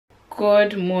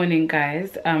Good morning,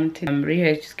 guys.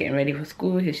 Rio is just getting ready for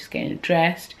school. He's just getting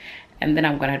dressed, and then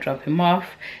I'm gonna drop him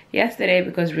off. Yesterday,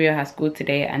 because Rio has school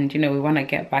today, and you know we want to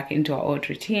get back into our old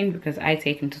routine because I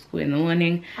take him to school in the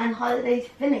morning. And holiday's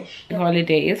finished. The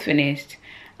holiday is finished,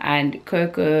 and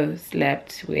Coco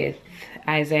slept with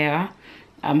Isaiah.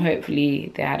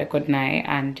 Hopefully they had a good night,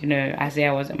 and you know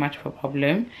Isaiah wasn't much of a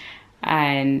problem.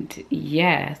 And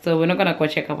yeah, so we're not gonna go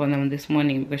check up on them this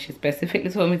morning because she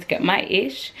specifically told me to get my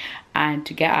ish and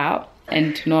to get out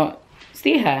and to not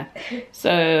see her.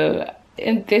 So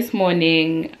in this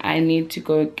morning I need to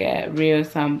go get Rio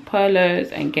some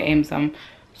polos and get him some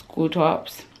school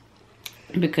tops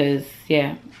because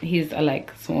yeah, he's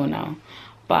like small now.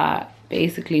 But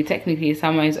basically technically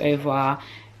summer is over.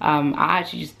 I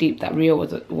actually just deeped that Rio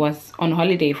was on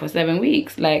holiday for 7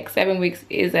 weeks. Like 7 weeks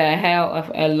is a hell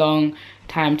of a long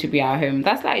time to be at home.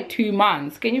 That's like 2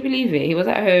 months. Can you believe it? He was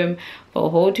at home for a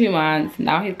whole 2 months.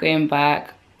 Now he's going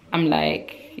back. I'm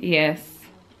like, yes,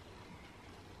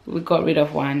 we got rid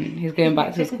of one. He's going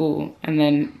back to school, and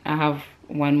then I have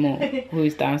one more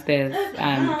who's downstairs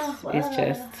and is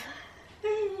just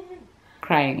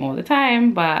crying all the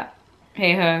time. But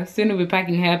hey ho, soon we'll be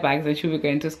packing hair bags and she'll be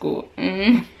going to school.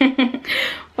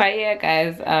 But yeah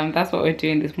guys, that's what we're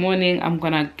doing this morning. I'm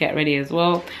gonna get ready as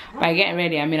well. By getting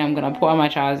ready I mean I'm gonna put on my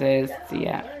trousers.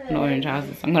 Yeah, not wearing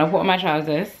trousers. I'm gonna put on my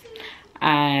trousers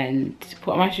and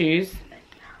put on my shoes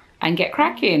and get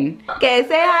cracking. Okay,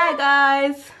 say hi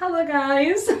guys. Hello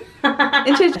guys.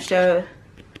 Show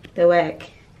the work.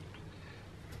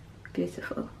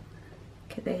 Beautiful.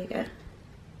 Okay, there you go.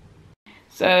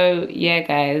 So yeah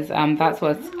guys, that's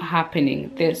what's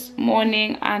happening this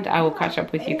morning, and I will catch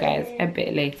up with you guys a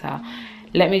bit later.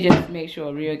 Let me just make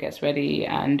sure Rio gets ready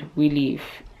and we leave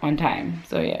on time.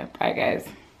 So yeah, bye guys.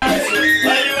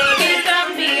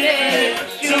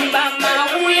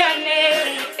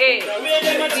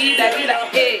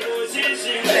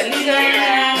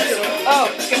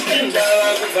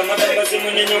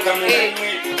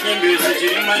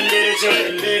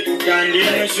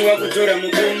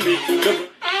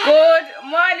 Good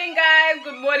morning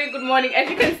guys, good morning. As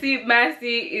you can see,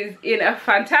 Mercy is in a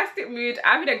fantastic mood.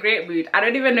 I'm in a great mood. I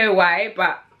don't even know why,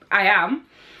 but I am.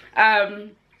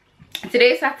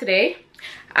 Today is Saturday,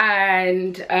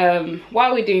 and what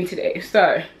are we doing today?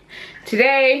 So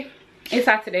today is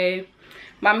Saturday.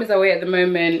 Mom is away at the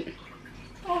moment,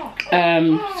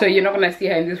 so you're not gonna see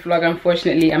her in this vlog,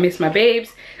 unfortunately. I miss my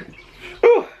babes.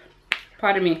 Ooh,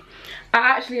 pardon me.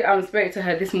 I actually spoke to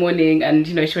her this morning, and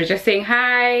you know she was just saying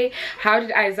hi, how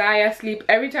did Isaiah sleep?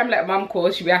 Every time like mom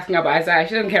calls, she'll be asking about Isaiah.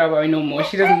 She doesn't care about me no more.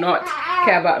 She does not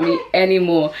care about me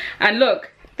anymore. And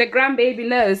look, the grandbaby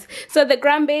knows. So the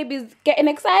grandbaby's getting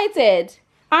excited,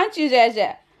 aren't you,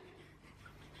 Jaja?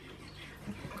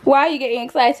 Why are you getting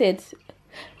excited?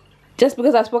 Just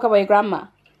because I spoke about your grandma?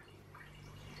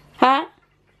 Huh?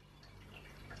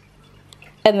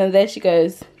 And then there she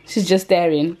goes. She's just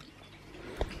staring.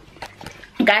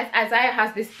 Guys, Isaiah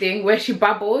has this thing where she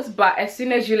bubbles, but as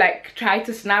soon as you like try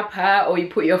to snap her or you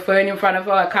put your phone in front of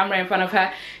her or a camera in front of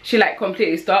her, she like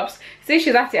completely stops. See,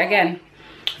 she's at it again.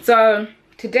 So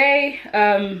today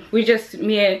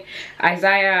me,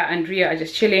 Isaiah and Ria are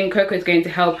just chilling. Coco is going to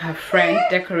help her friend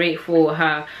decorate for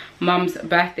her mom's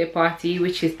birthday party,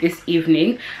 which is this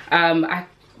evening.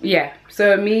 Yeah,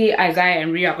 so me, Isaiah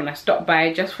and Ria are gonna stop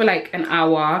by just for like an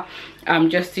hour,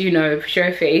 just to, you know,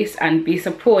 show face and be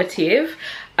supportive,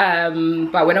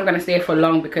 but we're not gonna stay for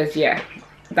long because yeah,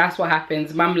 that's what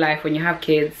happens, mum life. When you have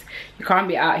kids, you can't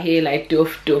be out here like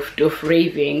doof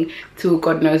raving till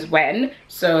God knows when.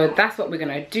 So that's what we're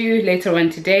gonna do later on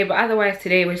today. But otherwise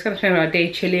today we're just gonna spend our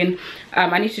day chilling.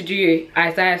 I need to do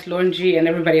Isaiah's laundry and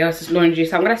everybody else's laundry,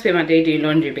 so I'm gonna spend my day doing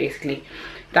laundry basically.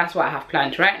 That's what I have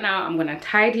planned. Right now I'm gonna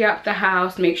tidy up the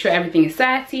house, make sure everything is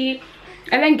dirty,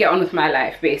 and then get on with my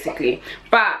life basically.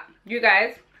 But you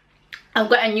guys, I've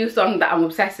got a new song that I'm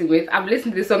obsessing with. I've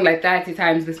listened to this song like 30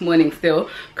 times this morning still.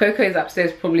 Coco is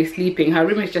upstairs probably sleeping. Her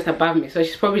room is just above me, so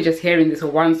she's probably just hearing this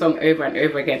one song over and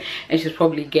over again, and she's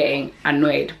probably getting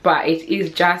annoyed. But it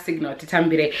is Jazz Signal to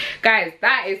Tambire. Guys,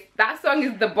 that song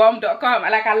is thebomb.com.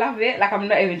 Like, I love it. Like, I'm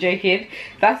not even joking.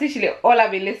 That's literally all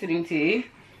I've been listening to.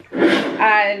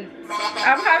 And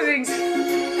I'm having a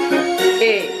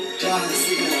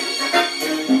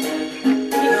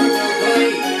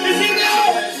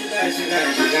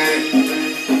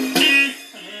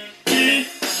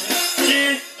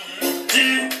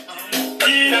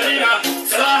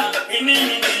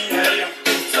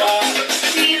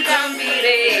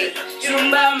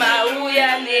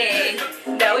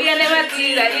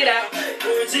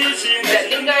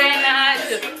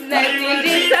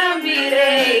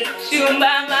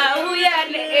shumba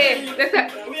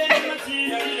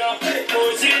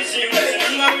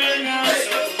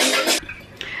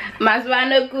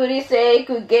Maswana kuri say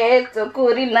kugeto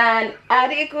kuri nani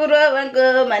ari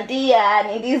kurobango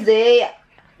mandiani dizeya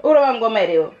urobango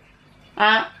mereo.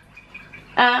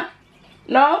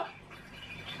 No?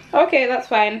 Okay, that's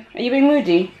fine. Are you being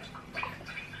moody?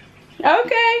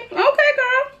 Okay, girl.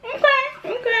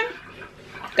 Okay.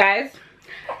 Guys,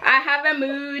 I have a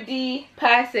moody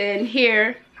person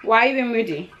here. Why are you being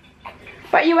moody?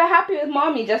 But you were happy with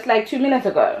mommy just like 2 minutes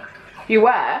ago. You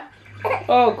were?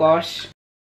 Oh gosh.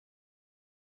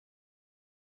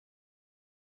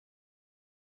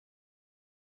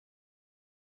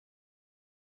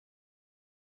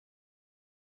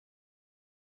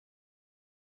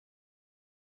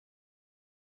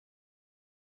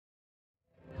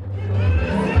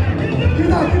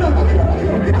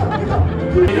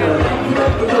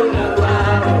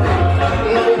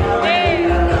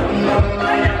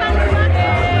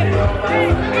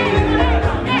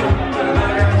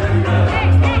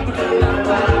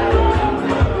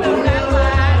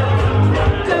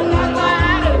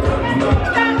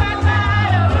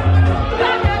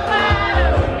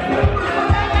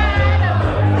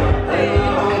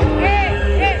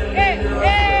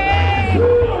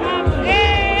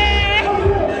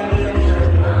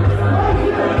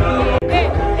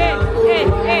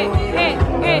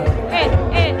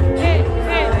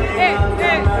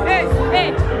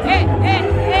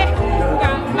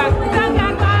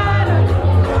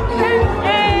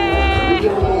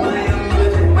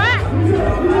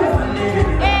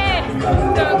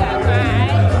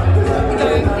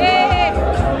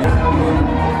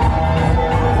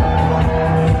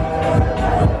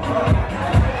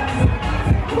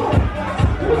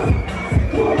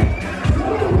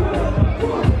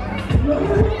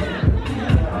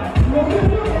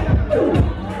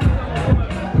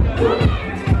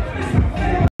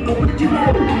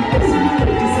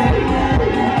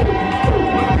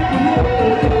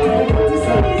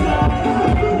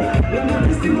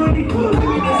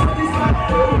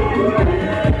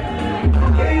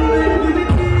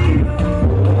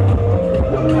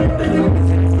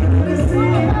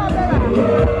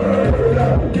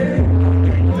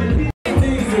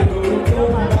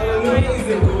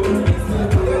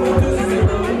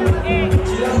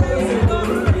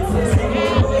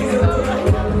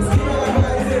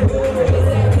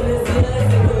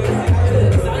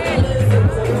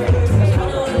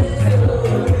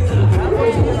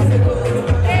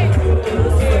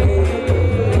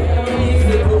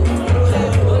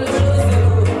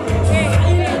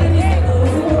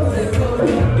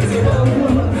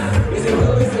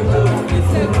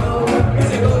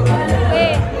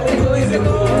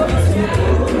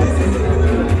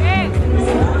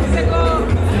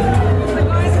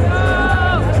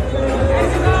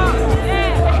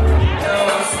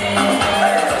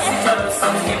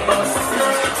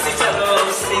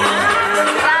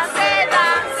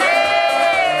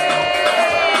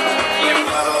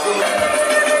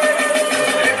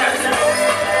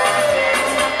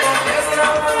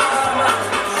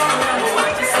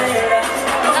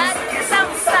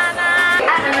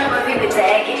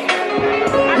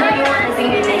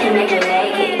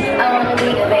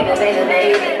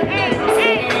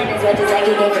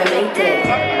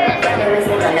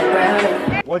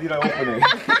 Why did I open it?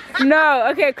 No,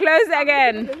 okay, close it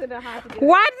again.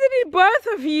 Why did it both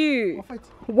of you?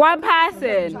 One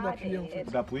person.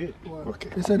 D'appuyer? Ok.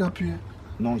 Essaye d'appuyer.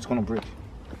 Non, it's gonna break.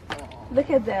 Look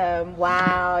at them.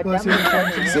 Wow.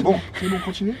 C'est bon. C'est bon,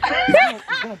 continue.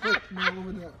 It's gonna break. No,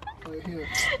 over there. Right here.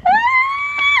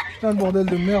 Putain, bordel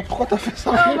de merde. Pourquoi t'as fait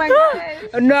ça? Oh my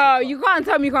god. No, you can't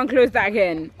tell me you can't close that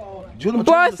again.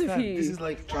 Both of you. This is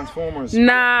like Transformers.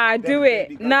 Nah, do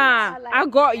it. Nah, I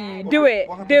got you. Do it.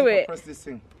 Do it. Press this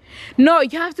thing. No,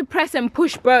 you have to press and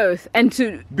push both and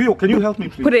to Bill, can you help me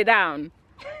please? put it down.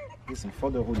 Listen,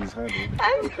 fatherhood is hard.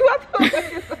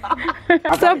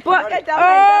 So, but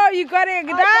oh, you got it.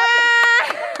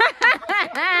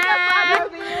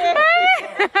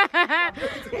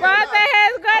 Father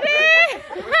has got it.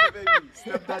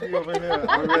 Stepdaddy over here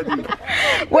already.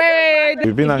 Wait.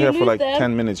 We've been out here for like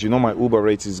 10 minutes. You know my Uber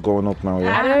rate is going up now.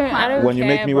 Yeah? I don't when you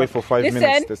care, make me wait for 5 Listen,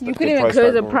 minutes, you couldn't even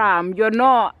close a pram. You're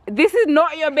not. This is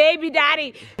not your baby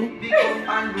daddy. You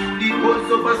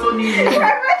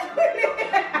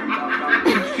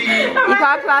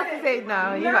got class to say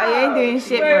now. You ain't doing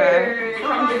shit, bro.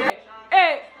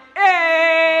 Hey,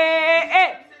 hey,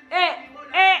 hey, hey,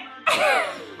 hey.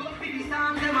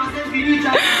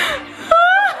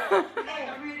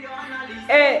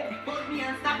 Hey.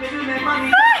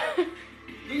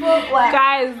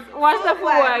 Guys, what's the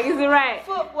footwork? Is it right?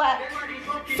 Footwork.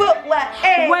 Footwork. Footwork.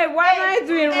 Hey. Wait, what am I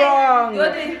doing wrong?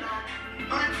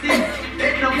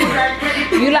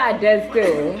 You like dead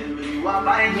still.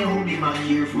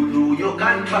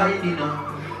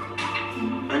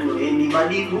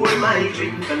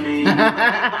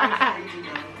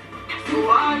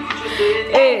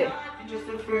 Hey.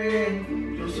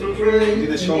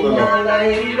 The shoulder.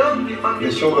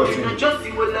 The shoulder thing.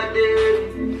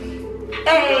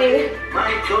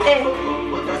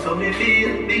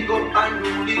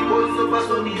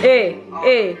 Hey.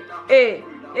 Hey. Hey. Hey.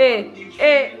 Hey.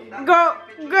 Hey. Go.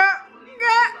 Go. Go.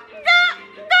 Go.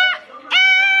 Go. Hey.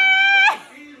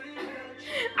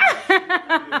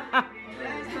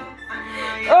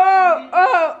 Oh.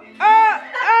 Oh. Oh.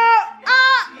 Oh.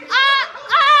 Oh.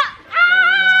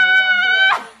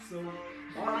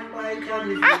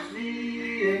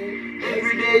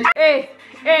 Hey,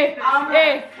 hey, hey,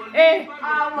 hey,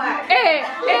 hey,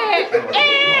 hey, hey,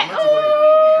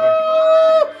 ooh.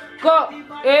 Go,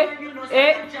 hey,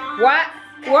 hey, what,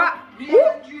 woo,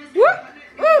 woo,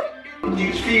 woo.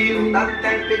 That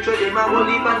temperature, them a whole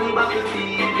heap on the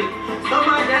battlefield. Some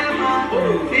of them are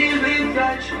filled with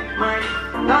judgment.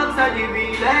 Dogs are the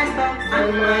realest dogs,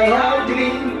 and my heart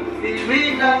clean. Filled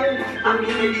with love, I'm in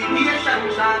meditation,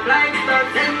 sharp like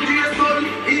studs. Them just soul,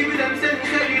 even them say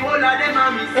the whole of them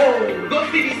are miss. Go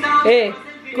for the sound. Hey,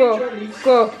 go,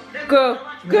 go, go,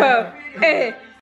 go, hey.